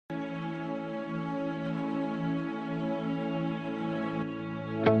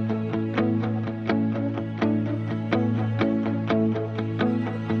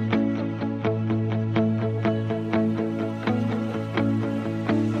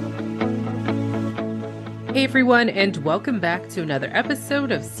Hey everyone, and welcome back to another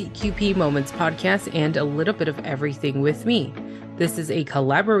episode of CQP Moments Podcast and a little bit of everything with me. This is a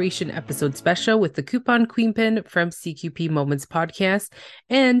collaboration episode special with the Coupon Queen Pin from CQP Moments Podcast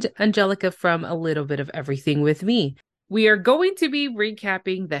and Angelica from A Little Bit of Everything with me. We are going to be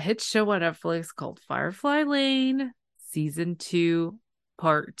recapping the hit show on Netflix called FireFly Lane, Season 2,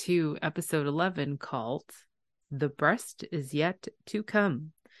 Part 2, Episode 11, called The Breast Is Yet to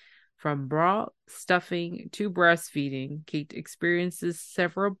Come. From bra stuffing to breastfeeding, Kate experiences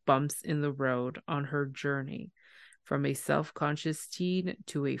several bumps in the road on her journey, from a self-conscious teen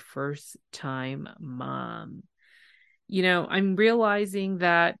to a first-time mom. I'm realizing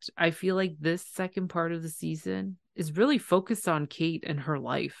that I feel like this second part of the season is really focused on Kate and her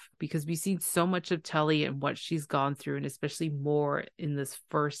life, because we've seen so much of Telly and what she's gone through, and especially more in this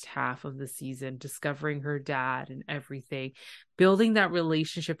first half of the season, discovering her dad and everything, building that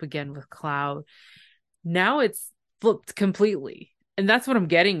relationship again with Cloud. Now it's flipped completely. And that's what I'm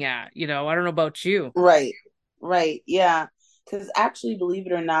getting at. I don't know about you. Right. Yeah. Because actually, believe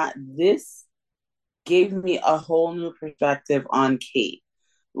it or not, this gave me a whole new perspective on Kate.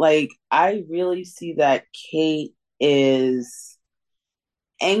 Like, I really see that Kate is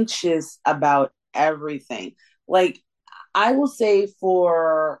anxious about everything. Like, I will say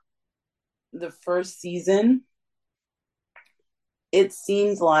for the first season, it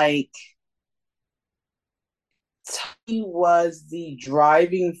seems like he was the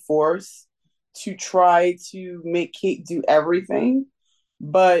driving force to try to make Kate do everything.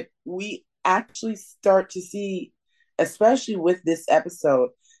 But we actually start to see, especially with this episode,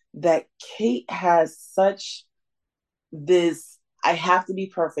 that Kate has such this I have to be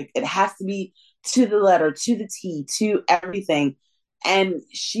perfect. It has to be to the letter, to the T, to everything. And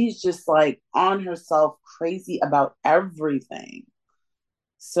she's just like on herself, crazy about everything.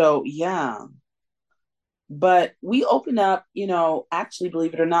 So, yeah. But we open up, actually,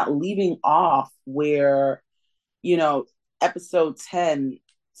 believe it or not, leaving off where, you know, episode 10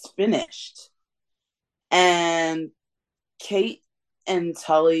 is finished. And Kate and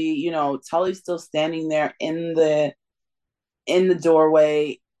Tully, Tully's still standing there in the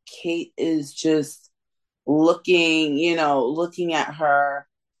doorway. Kate is just looking at her,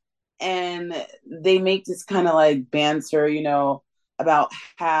 and they make this kind of like banter, about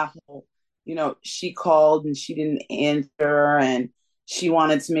how, she called and she didn't answer, and she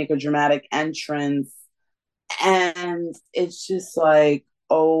wanted to make a dramatic entrance. And it's just like,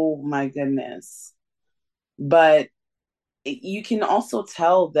 oh my goodness. But you can also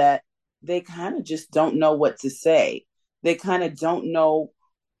tell that they kind of just don't know what to say. They kind of don't know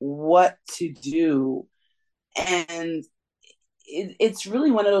what to do. And it's really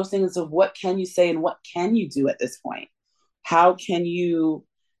one of those things of what can you say and what can you do at this point? How can you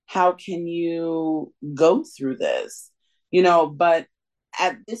how can you go through this? But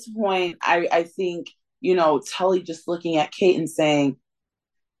at this point, I think, Tully just looking at Kate and saying,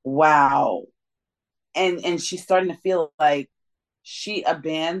 wow. And she's starting to feel like she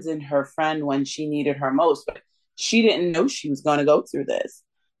abandoned her friend when she needed her most, but she didn't know she was going to go through this.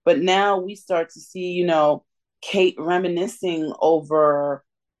 But now we start to see, Kate reminiscing over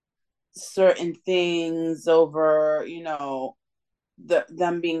certain things, over,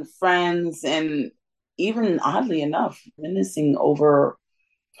 them being friends, and even oddly enough, reminiscing over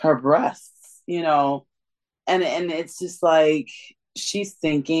her breasts, and it's just like she's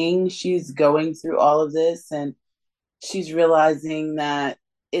thinking, she's going through all of this, and she's realizing that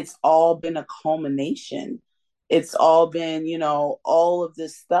it's all been a culmination. It's all been, all of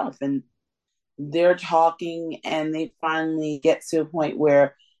this stuff. And they're talking, and they finally get to a point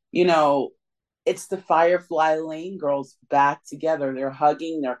where, you know, it's the Firefly Lane girls back together. They're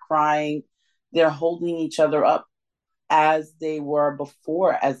hugging, they're crying, they're holding each other up as they were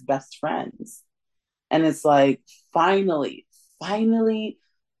before as best friends. And it's like, finally, finally,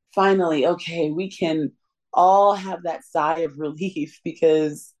 finally, okay, we can all have that sigh of relief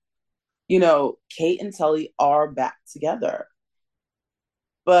because, Kate and Tully are back together.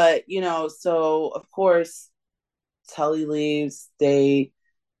 But, so of course, Tully leaves. They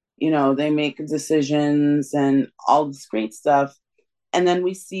make decisions and all this great stuff. And then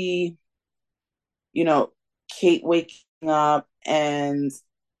we see, you know, Kate waking up and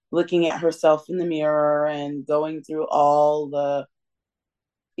looking at herself in the mirror and going through all the,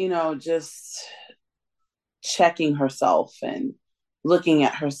 just checking herself and looking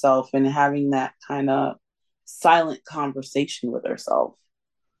at herself and having that kind of silent conversation with herself.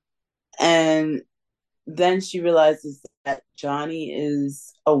 And then she realizes that Johnny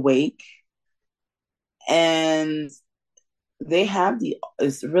is awake, and they have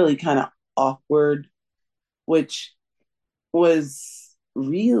it's really kind of awkward which was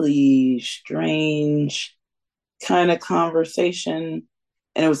really strange kind of conversation.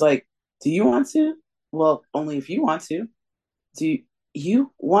 And it was like, do you want to? Well, only if you want to. Do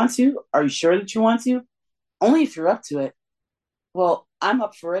you want to? Are you sure that you want to? Only if you're up to it. Well, I'm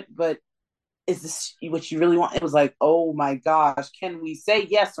up for it, but is this what you really want? It was like, oh my gosh, can we say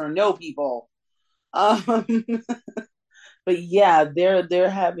yes or no, people? Um, but yeah, they're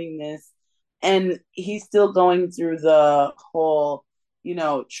having this, and he's still going through the whole,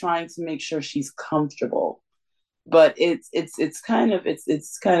 trying to make sure she's comfortable. But it's kind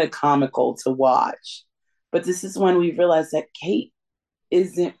of comical to watch. But this is when we realize that Kate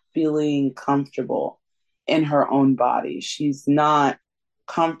isn't feeling comfortable in her own body. She's not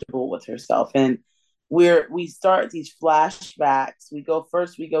comfortable with herself. And we start these flashbacks. We go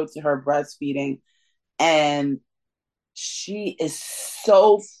to her breastfeeding, and she is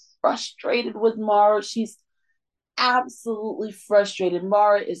so frustrated with Mara. She's absolutely frustrated.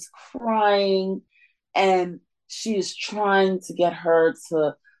 Mara is crying, and she is trying to get her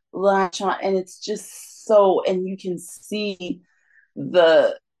to latch on. And it's just so, and you can see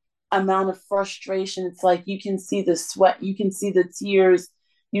the amount of frustration. It's like you can see the sweat, you can see the tears,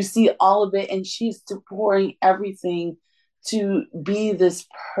 you see all of it. And she's pouring everything to be this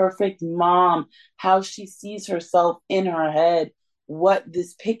perfect mom, how she sees herself in her head, what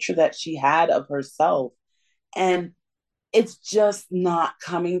this picture that she had of herself. And it's just not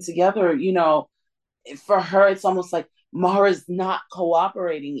coming together. For her, it's almost like Mara's not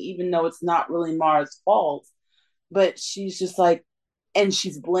cooperating, even though it's not really Mara's fault. But she's just like, and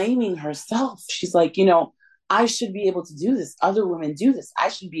she's blaming herself. She's like, I should be able to do this. Other women do this. I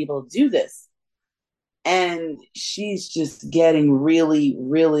should be able to do this. And she's just getting really,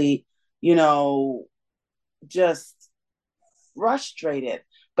 really, you know, just frustrated.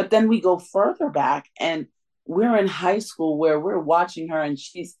 But then we go further back, and we're in high school where we're watching her, and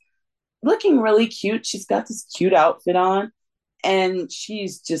she's looking really cute. She's got this cute outfit on, and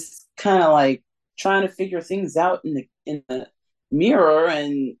she's just kind of like trying to figure things out in the mirror,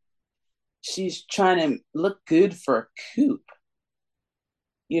 and she's trying to look good for Coop,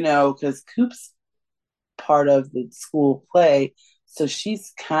 because Coop's part of the school play. So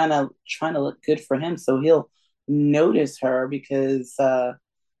she's kind of trying to look good for him so he'll notice her, because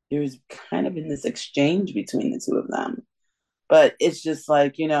there's kind of been this exchange between the two of them. But it's just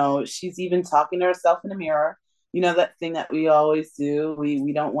like, she's even talking to herself in the mirror. That thing that we always do.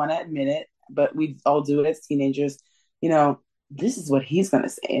 We don't want to admit it, but we all do it as teenagers. You know, this is what he's gonna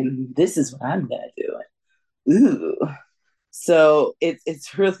say, and this is what I'm gonna do. Ooh. So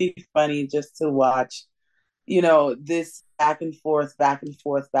it's really funny just to watch, this back and forth, back and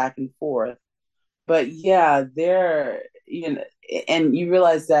forth, back and forth. But yeah, and you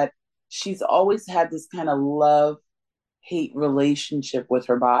realize that she's always had this kind of love hate relationship with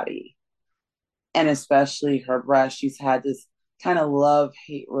her body, and especially her breast. She's had this kind of love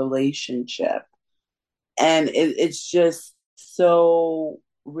hate relationship, and it's just so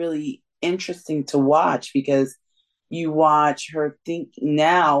really interesting to watch, because you watch her think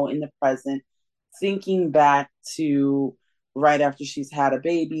now in the present, thinking back to right after she's had a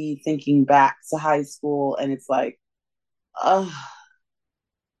baby, thinking back to high school, and it's like, oh,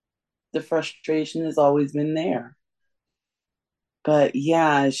 the frustration has always been there. But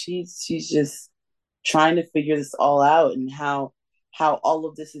yeah, she's just trying to figure this all out, and how all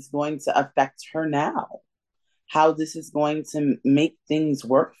of this is going to affect her now, how this is going to make things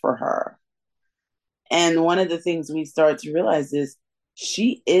work for her. And one of the things we start to realize is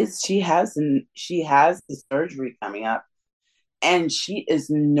she has the surgery coming up, and she is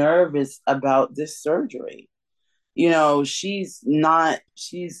nervous about this surgery. She's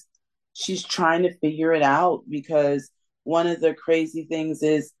trying to figure it out, because one of the crazy things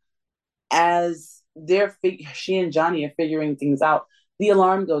is, as she and Johnny are figuring things out, the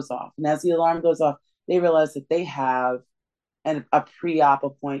alarm goes off. And as the alarm goes off, they realize that they have a pre-op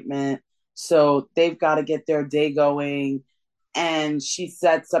appointment. So they've got to get their day going. And she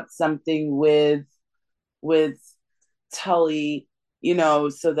sets up something with Tully,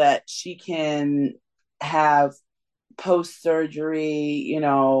 so that she can have post surgery,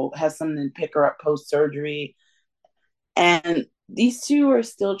 have something to pick her up post surgery. And these two are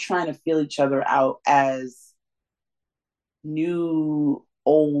still trying to feel each other out as new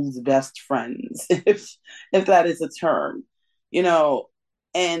old best friends, if that is a term, you know.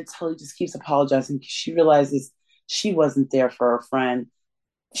 And Tully just keeps apologizing because she realizes she wasn't there for her friend.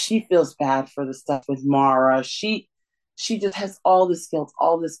 She feels bad for the stuff with Mara. She just has all this guilt,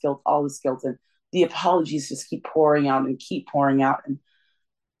 all this guilt, all this guilt, and the apologies just keep pouring out and keep pouring out. And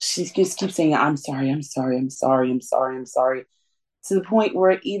She just keeps saying, I'm sorry, I'm sorry, I'm sorry, I'm sorry, I'm sorry. To the point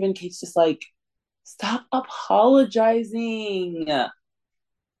where even Kate's just like, stop apologizing.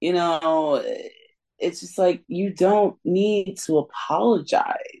 You know, it's just like, you don't need to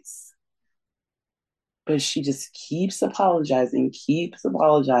apologize. But she just keeps apologizing, keeps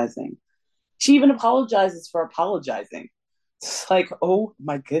apologizing. She even apologizes for apologizing. It's like, oh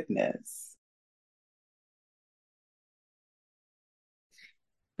my goodness.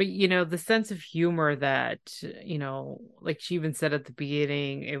 But the sense of humor that, like she even said at the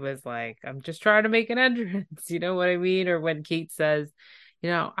beginning, it was like, I'm just trying to make an entrance, you know what I mean? Or when Kate says,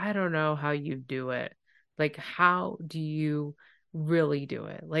 I don't know how you do it. Like, how do you really do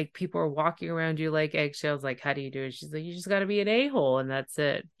it? Like, people are walking around you like eggshells, like, how do you do it? She's like, you just got to be an a-hole, and that's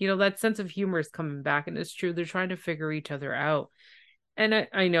it. That sense of humor is coming back, and it's true. They're trying to figure each other out. And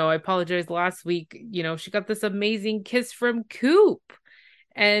I know I apologized last week. She got this amazing kiss from Coop.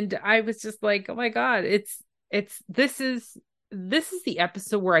 And I was just like, oh my God, it's this is the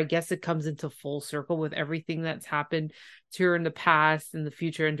episode where I guess it comes into full circle with everything that's happened to her in the past and the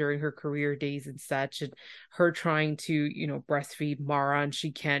future and during her career days and such, and her trying to, breastfeed Mara, and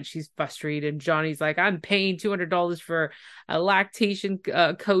she can't, she's frustrated. And Johnny's like, I'm paying $200 for a lactation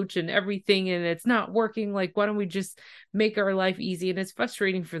coach and everything, and it's not working. Like, why don't we just make our life easy? And it's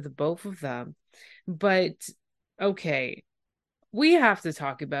frustrating for the both of them. But okay, we have to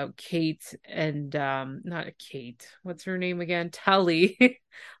talk about Kate and not Kate. What's her name again? Tully.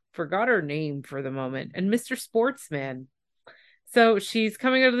 Forgot her name for the moment. And Mr. Sportsman. So she's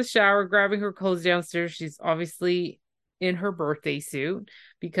coming out of the shower, grabbing her clothes downstairs. She's obviously in her birthday suit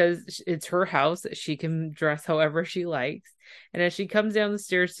because it's her house. She can dress however she likes. And as she comes down the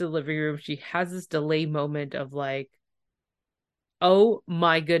stairs to the living room, she has this delay moment of like, oh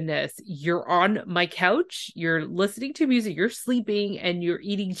my goodness, you're on my couch, you're listening to music, you're sleeping, and you're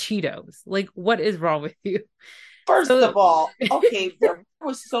eating Cheetos. Like, what is wrong with you? First So, of all, okay, there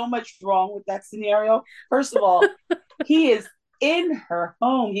was so much wrong with that scenario. First of all, he is in her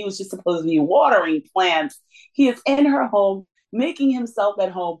home. He was just supposed to be watering plants. He is in her home, making himself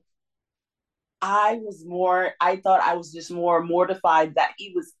at home. I thought I was just more mortified that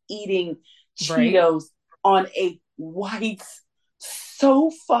he was eating right? Cheetos on a white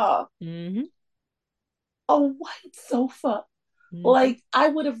sofa. Mm-hmm. A white sofa. Mm-hmm. Like, I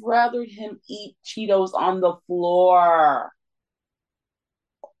would have rathered him eat Cheetos on the floor.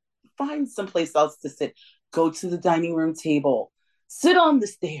 Find someplace else to sit. Go to the dining room table. Sit on the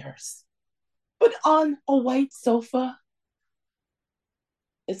stairs. But on a white sofa,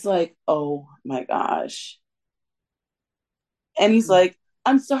 it's like, oh my gosh. And he's like,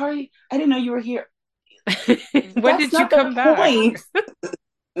 I'm sorry. I didn't know you were here. When That's did you not the come back? point.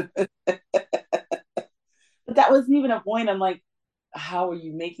 But that wasn't even a point. I'm like, how are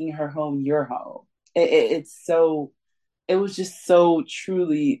you making her home your home? It's so, it was just so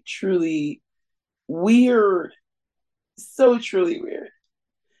truly, truly weird. So truly weird.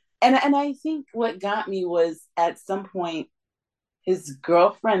 And I think what got me was at some point his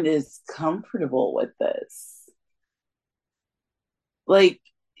girlfriend is comfortable with this. Like,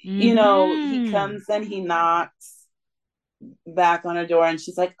 he Mm-hmm. comes and he knocks back on her door and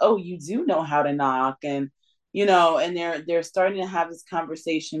she's like, "Oh, you do know how to knock." And and they're starting to have this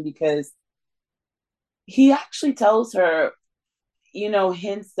conversation because he actually tells her,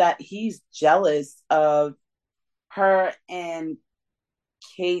 hints that he's jealous of her and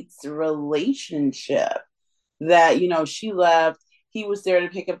Kate's relationship. That, she left, he was there to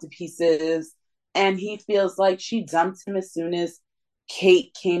pick up the pieces, and he feels like she dumped him as soon as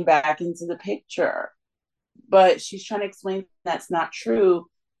Kate came back into the picture. But she's trying to explain that's not true.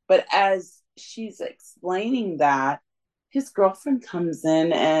 But as she's explaining that, his girlfriend comes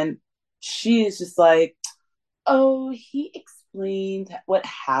in and she is just like, oh, he explained what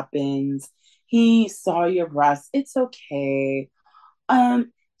happened. He saw your breasts. It's okay.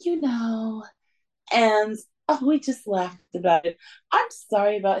 Um, you know, and oh, we just laughed about it. I'm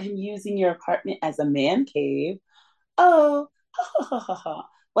sorry about him using your apartment as a man cave. Oh,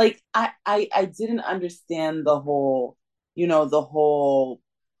 like I didn't understand the whole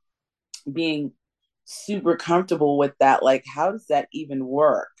being super comfortable with that. Like, how does that even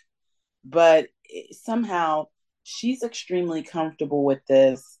work? But somehow she's extremely comfortable with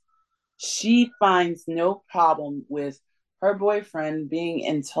this. She finds no problem with her boyfriend being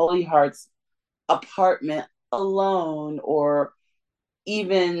in Tully Hart's apartment alone, or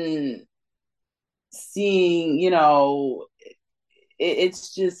even seeing,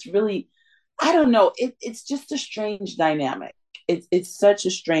 it's just really, I don't know, it's just a strange dynamic. It's such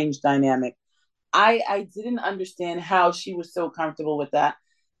a strange dynamic. I didn't understand how she was so comfortable with that.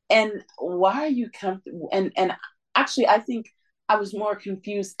 And why are you comfortable? And actually, I think I was more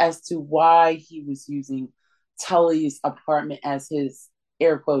confused as to why he was using Tully's apartment as his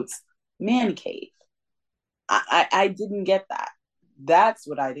air quotes man cave. I didn't get that. That's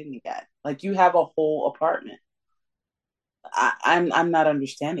what I didn't get. Like you have a whole apartment. I'm not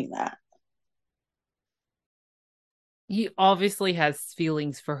understanding that. He obviously has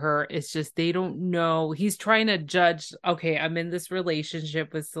feelings for her. It's just they don't know. He's trying to judge, okay, I'm in this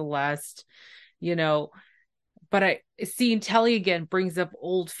relationship with Celeste, you know, but I seeing Telly again brings up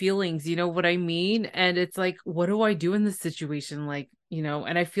old feelings, you know what I mean? And it's like, what do I do in this situation? Like,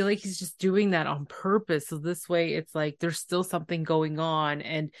 and I feel like he's just doing that on purpose. So this way it's like there's still something going on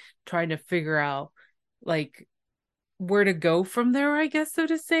and trying to figure out like where to go from there, I guess, so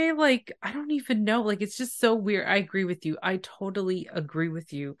to say. Like, I don't even know. Like, it's just so weird. I agree with you. I totally agree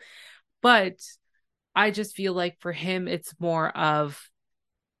with you. But I just feel like for him, it's more of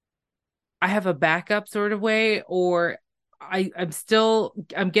I have a backup sort of way, or I'm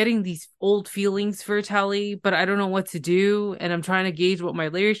getting these old feelings for Telly, but I don't know what to do. And I'm trying to gauge what my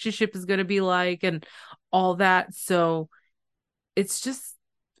relationship is gonna be like and all that. So it's just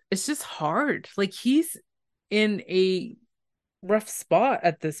it's just hard. Like he's in a rough spot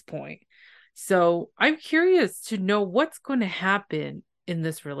at this point. So I'm curious to know what's going to happen in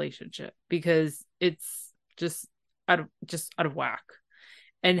this relationship because it's just out of whack.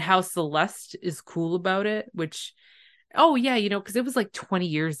 And how Celeste is cool about it, which oh yeah, because it was like 20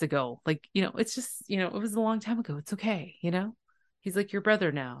 years ago. Like, it's just, it was a long time ago. It's okay. He's like your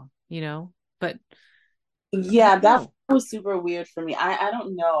brother now. But I Yeah, don't that know. was super weird for me. I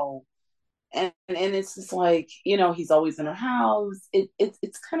don't know. And it's just like, he's always in her house.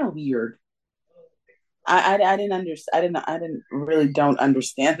 It's kind of weird. I didn't understand. I didn't really don't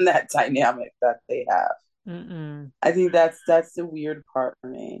understand that dynamic that they have. Mm-mm. I think that's the weird part for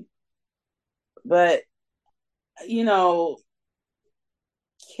me. But you know,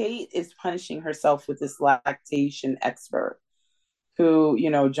 Kate is punishing herself with this lactation expert who,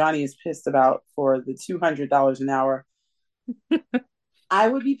 Johnny is pissed about for the $200 an hour. I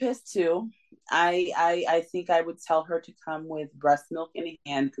would be pissed too. I think I would tell her to come with breast milk in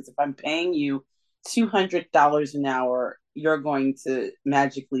hand because if I'm paying you $200 an hour, you're going to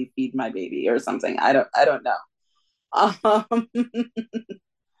magically feed my baby or something. I don't know. Um,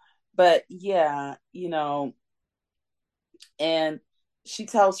 but yeah, and she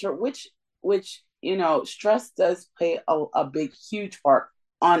tells her which stress does play a big huge part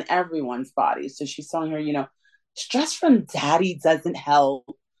on everyone's body. So she's telling her, stress from daddy doesn't help,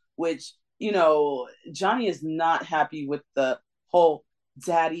 which Johnny is not happy with the whole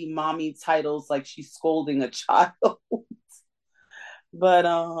daddy mommy titles, like she's scolding a child. But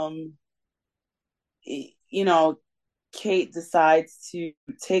you know Kate decides to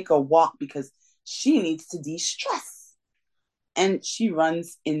take a walk because she needs to de-stress, and she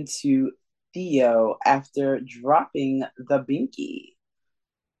runs into Theo after dropping the binky.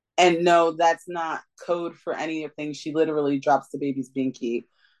 And no, that's not code for anything. She literally drops the baby's binky.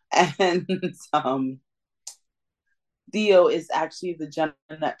 And um, Theo is actually the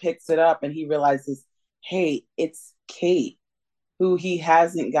gentleman that picks it up, and he realizes, hey, it's Kate, who he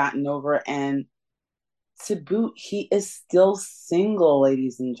hasn't gotten over. And to boot, he is still single,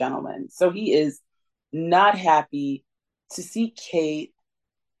 ladies and gentlemen. So he is not happy to see Kate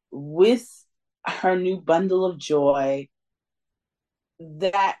with her new bundle of joy,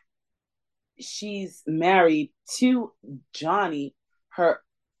 that she's married to Johnny, her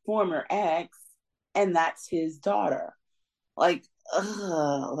former ex, and that's his daughter. Like,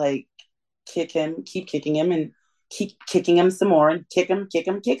 like kick him, keep kicking him, and keep kicking him some more, and kick him, kick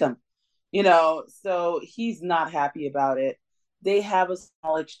him, kick him. So he's not happy about it. They have a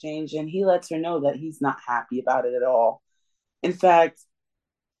small exchange, and he lets her know that he's not happy about it at all. In fact,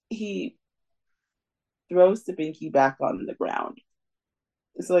 he throws the binky back on the ground.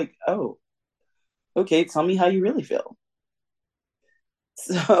 It's like, oh, okay, tell me how you really feel.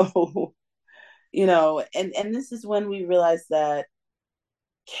 So, and this is when we realize that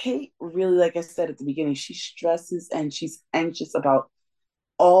Kate really, like I said at the beginning, she stresses and she's anxious about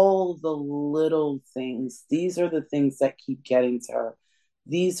all the little things. These are the things that keep getting to her.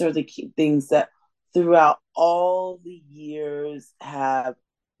 These are the things that throughout all the years have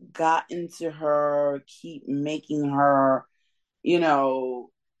gotten to her, keep making her, you know,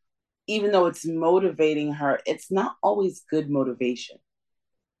 even though it's motivating her, it's not always good motivation.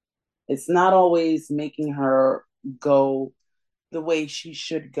 It's not always making her go the way she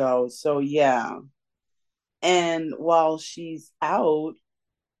should go. So, yeah. And while she's out,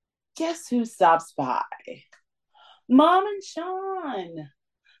 guess who stops by? Mom and Sean.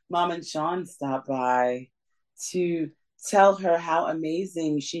 Mom and Sean stop by to tell her how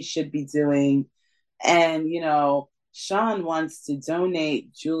amazing she should be doing. And, Sean wants to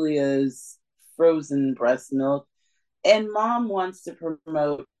donate Julia's frozen breast milk, and Mom wants to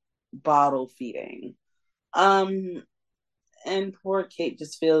promote bottle feeding. Um, and poor Kate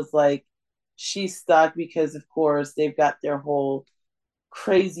just feels like she's stuck because, of course, they've got their whole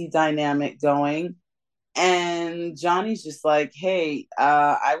crazy dynamic going. And Johnny's just like, hey,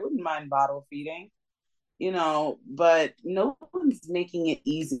 I wouldn't mind bottle feeding, but no one's making it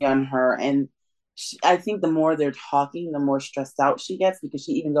easy on her. And I think the more they're talking, the more stressed out she gets because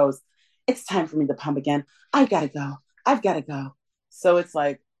she even goes, it's time for me to pump again. I've got to go. I've got to go. So it's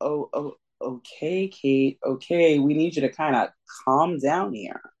like, oh, okay, Kate. Okay, we need you to kind of calm down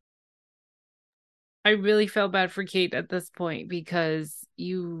here. I really felt bad for Kate at this point because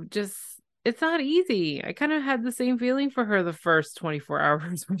it's not easy. I kind of had the same feeling for her the first 24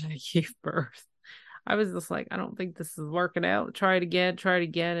 hours when I gave birth. I was just like, I don't think this is working out. Try it again, try it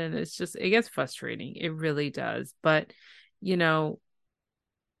again. And it gets frustrating. It really does. But, you know,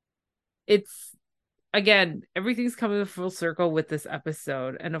 it's again, everything's coming full circle with this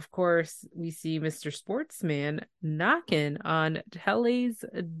episode. And of course, we see Mr. Sportsman knocking on Telly's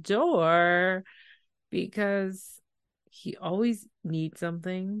door because he always needs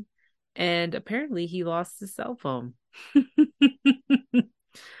something. And apparently, he lost his cell phone.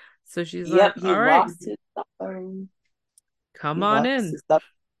 So she's like, Yep, he all right, lost his stuff. come He on lost in. his stuff.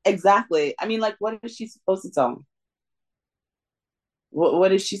 Exactly. I mean, like, what is she supposed to tell him?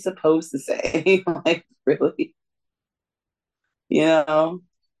 What is she supposed to say? Like, really? You know?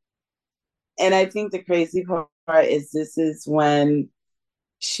 And I think the crazy part is this is when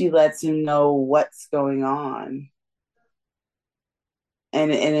she lets him know what's going on.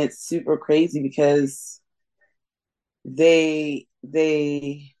 And it's super crazy because they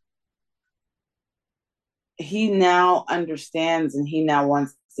he now understands and he now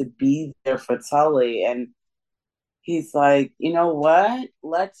wants to be there for Tully. And he's like, you know what?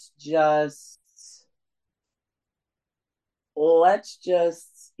 Let's just,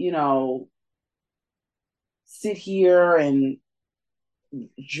 sit here and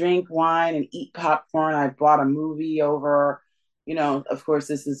drink wine and eat popcorn. I brought a movie over. Of course,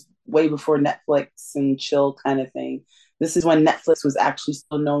 this is way before Netflix and chill kind of thing. This is when Netflix was actually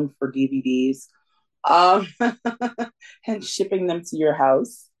still known for DVDs, um, and shipping them to your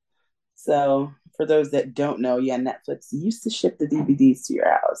house. So, for those that don't know, yeah, Netflix used to ship the DVDs to your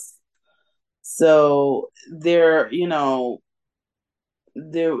house. So they're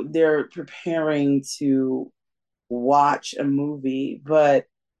preparing to watch a movie, but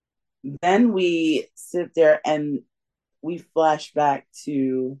then we sit there and we flash back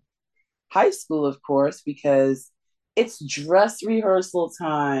to high school, of course, because it's dress rehearsal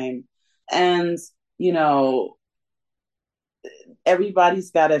time. And, you know,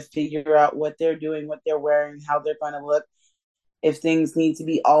 everybody's got to figure out what they're doing, what they're wearing, how they're going to look, if things need to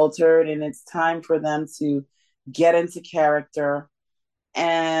be altered. And it's time for them to get into character.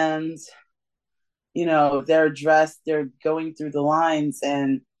 And, they're dressed, they're going through the lines.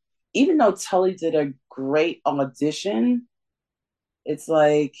 And even though Tully did a great audition, it's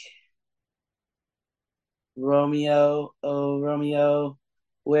like, Romeo, oh Romeo,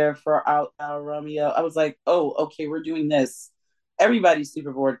 wherefore art thou, Romeo? I was like, oh, okay, we're doing this. Everybody's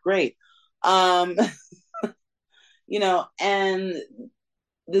super bored. Great. Um, and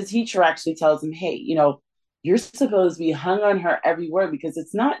the teacher actually tells him, hey, you're supposed to be hung on her every word because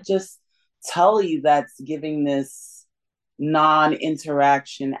it's not just Tully that's giving this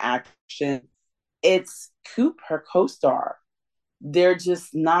non-interaction action. It's Coop, her co-star. They're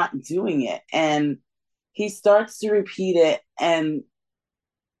just not doing it. And he starts to repeat it, and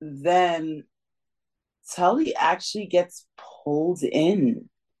then Tully actually gets pulled in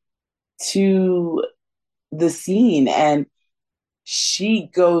to the scene, and she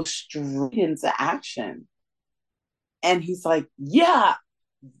goes straight into action. And he's like, yeah,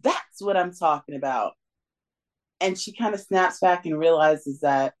 that's what I'm talking about. And she kind of snaps back and realizes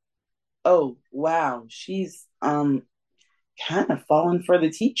that, oh wow, she's kind of fallen for the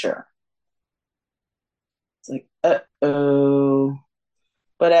teacher. It's like, uh-oh.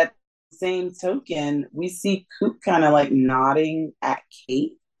 But at the same token, we see Coop kind of like nodding at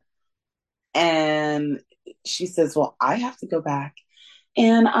Kate. And she says, well, I have to go back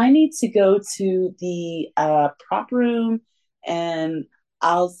and I need to go to the prop room and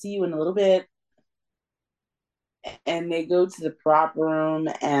I'll see you in a little bit. And they go to the prop room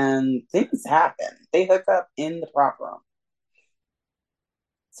and things happen. They hook up in the prop room.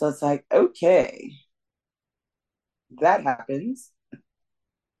 So it's like, okay, that happens.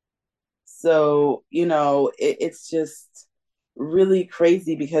 So, it's just really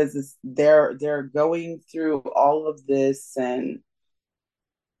crazy because they're going through all of this,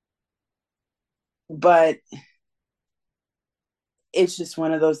 but it's just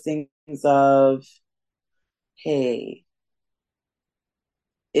one of those things of, hey,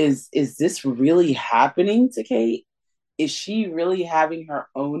 is this really happening to Kate? Is she really having her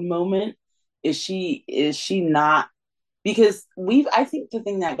own moment? Is she not? Because I think the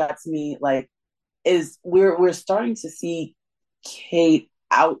thing that got to me, like, is we're starting to see Kate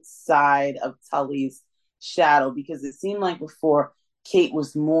outside of Tully's shadow, because it seemed like before Kate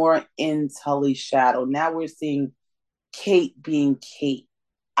was more in Tully's shadow. Now we're seeing Kate being Kate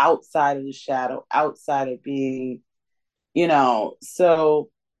outside of the shadow, outside of being, so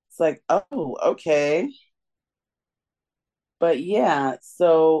it's like, oh, okay. But yeah,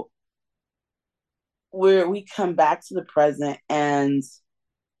 so we come back to the present, and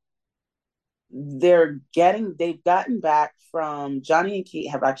they've gotten back from Johnny and Kate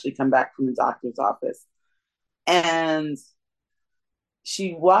have actually come back from the doctor's office. And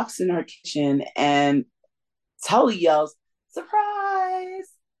she walks in her kitchen, and Tully yells, "Surprise!"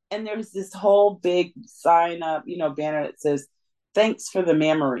 And there's this whole big sign up, banner that says, "Thanks for the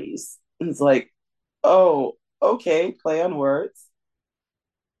memories." And it's like, oh, okay, play on words.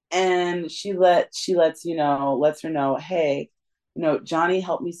 And lets her know, hey, Johnny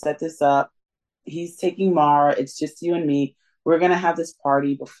helped me set this up. He's taking Mara. It's just you and me. We're gonna have this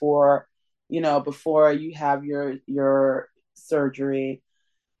party before you have your surgery.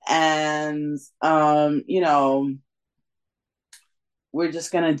 And we're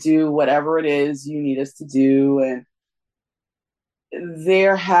just gonna do whatever it is you need us to do. And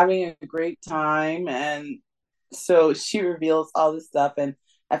they're having a great time. And so she reveals all this stuff. And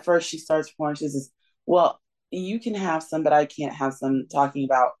at first she starts pouring. She says, well, you can have some, but I can't have some, talking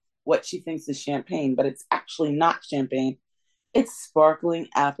about what she thinks is champagne, but it's actually not champagne. It's sparkling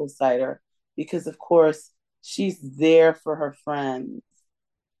apple cider, because of course she's there for her friends.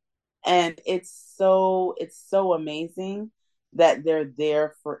 And it's so amazing that they're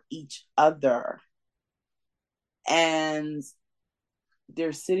there for each other. And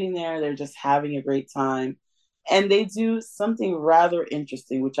they're sitting there, they're just having a great time. And they do something rather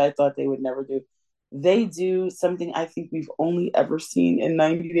interesting, which I thought they would never do. They do something I think we've only ever seen in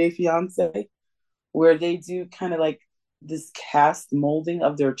 90 Day Fiance, where they do kind of like this cast molding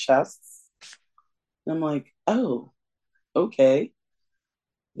of their chests. And I'm like, oh, okay,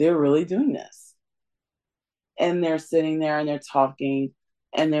 they're really doing this. And they're sitting there and they're talking,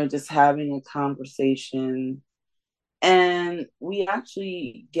 and they're just having a conversation. And we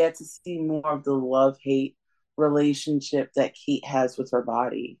actually get to see more of the love hate relationship that Kate has with her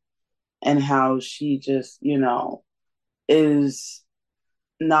body, and how she just, is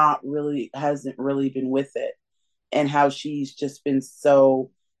not really, hasn't really been with it, and how she's just been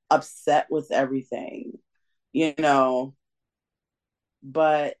so upset with everything, you know.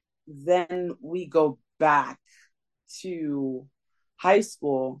 But then we go back to high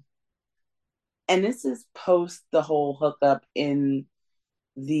school, and this is post the whole hookup in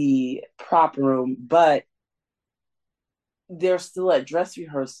the prop room, but they're still at dress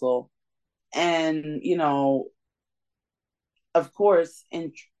rehearsal. And, of course,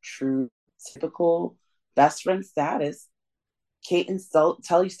 in true typical best friend status, Kate and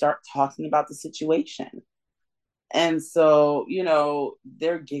Tully start talking about the situation. And so,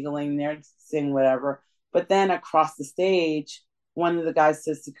 they're giggling, they're saying whatever. But then across the stage, one of the guys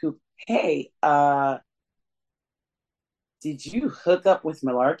says to Coop, hey, did you hook up with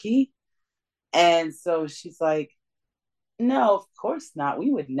Malarkey? And so she's like, no, of course not. We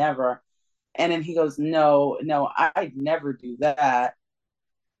would never. And then he goes, no, no, I'd never do that.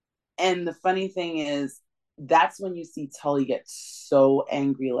 And the funny thing is, that's when you see Tully get so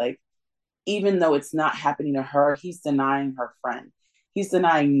angry. Like, even though it's not happening to her, he's denying her friend. He's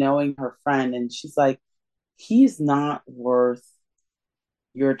denying knowing her friend. And she's like, he's not worth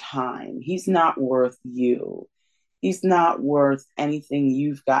your time. He's not worth you. He's not worth anything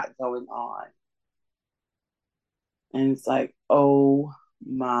you've got going on. And it's like, oh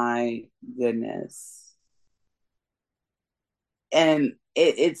my goodness. And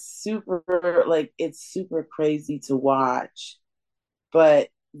it's super crazy to watch. But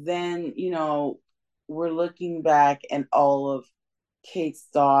then, we're looking back and all of Kate's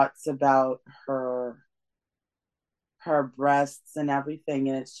thoughts about her breasts and everything,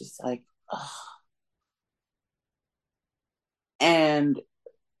 and it's just like, ugh. And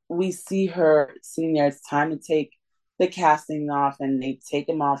we see her sitting there. It's time to take the casting off, and they take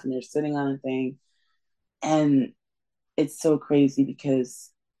them off, and they're sitting on the thing. And it's so crazy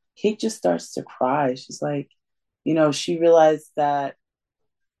because Kate just starts to cry. She's like, she realized that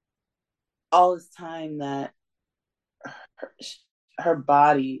all this time that her, her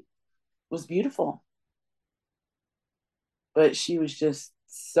body was beautiful, but she was just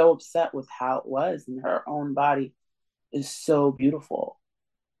so upset with how it was, and her own body is so beautiful.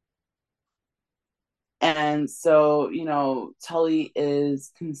 And so, Tully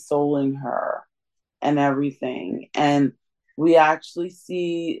is consoling her and everything. And we actually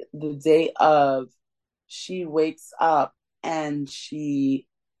see the day of, she wakes up and she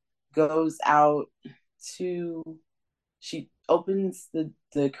goes out to, she opens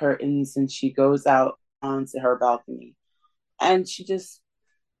the curtains and she goes out onto her balcony. And she just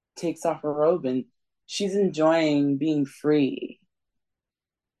takes off her robe and she's enjoying being free,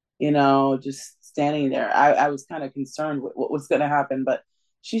 just standing there. I was kind of concerned with what was going to happen, but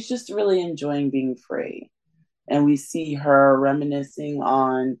she's just really enjoying being free. And we see her reminiscing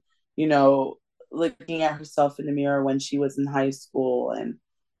on, you know, looking at herself in the mirror when she was in high school and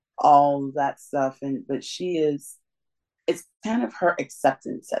all that stuff. But it's kind of her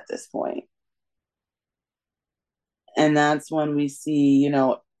acceptance at this point. And that's when we see,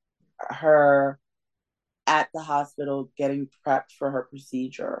 her at the hospital getting prepped for her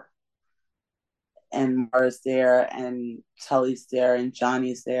procedure. And Mara's there, and Tully's there, and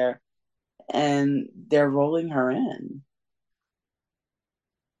Johnny's there, and they're rolling her in.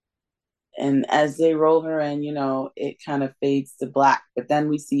 And as they roll her in, it kind of fades to black. But then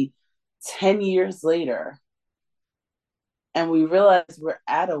we see 10 years later, and we realize we're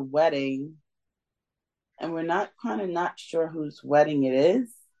at a wedding, and we're not sure whose wedding it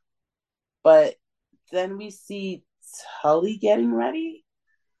is. But then we see Tully getting ready,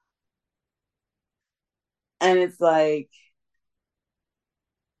 and it's like,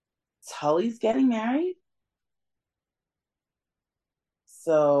 Tully's getting married.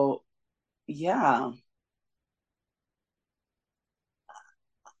 So, yeah,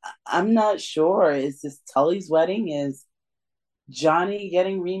 I'm not sure. Is this Tully's wedding? Is Johnny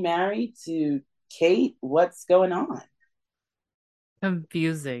getting remarried to Kate? What's going on?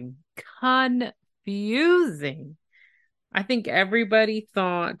 Confusing. Confusing. I think everybody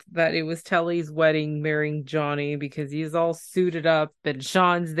thought that it was Telly's wedding marrying Johnny because he's all suited up and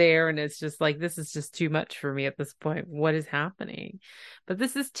Sean's there, and it's just like, this is just too much for me at this point. What is happening? But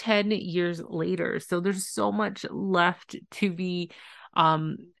this is 10 years later, so there's so much left to be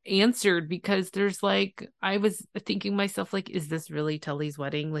answered, because there's like, I was thinking myself, like, is this really Telly's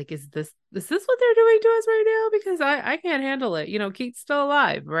wedding? Like, is this what they're doing to us right now? Because I can't handle it. Kate's still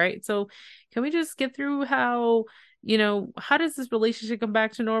alive, right? So can we just get through how does this relationship come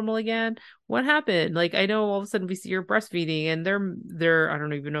back to normal again? What happened? Like, I know all of a sudden we see her breastfeeding, and they're I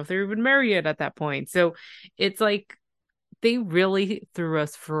don't even know if they're even married yet at that point. So it's like they really threw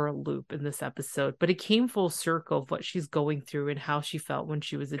us for a loop in this episode, but it came full circle of what she's going through and how she felt when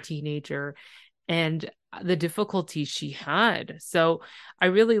she was a teenager and the difficulties she had. So I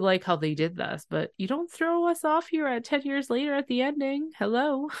really like how they did this, but you don't throw us off here at 10 years later at the ending.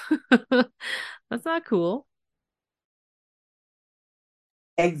 Hello. That's not cool.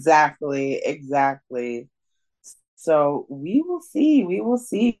 Exactly, exactly. So we will see. We will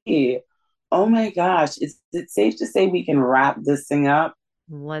see. Oh my gosh. Is it safe to say we can wrap this thing up?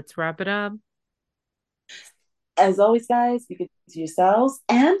 Let's wrap it up. As always, guys, be good to yourselves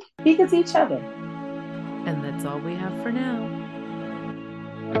and be good to each other. And that's all we have for now.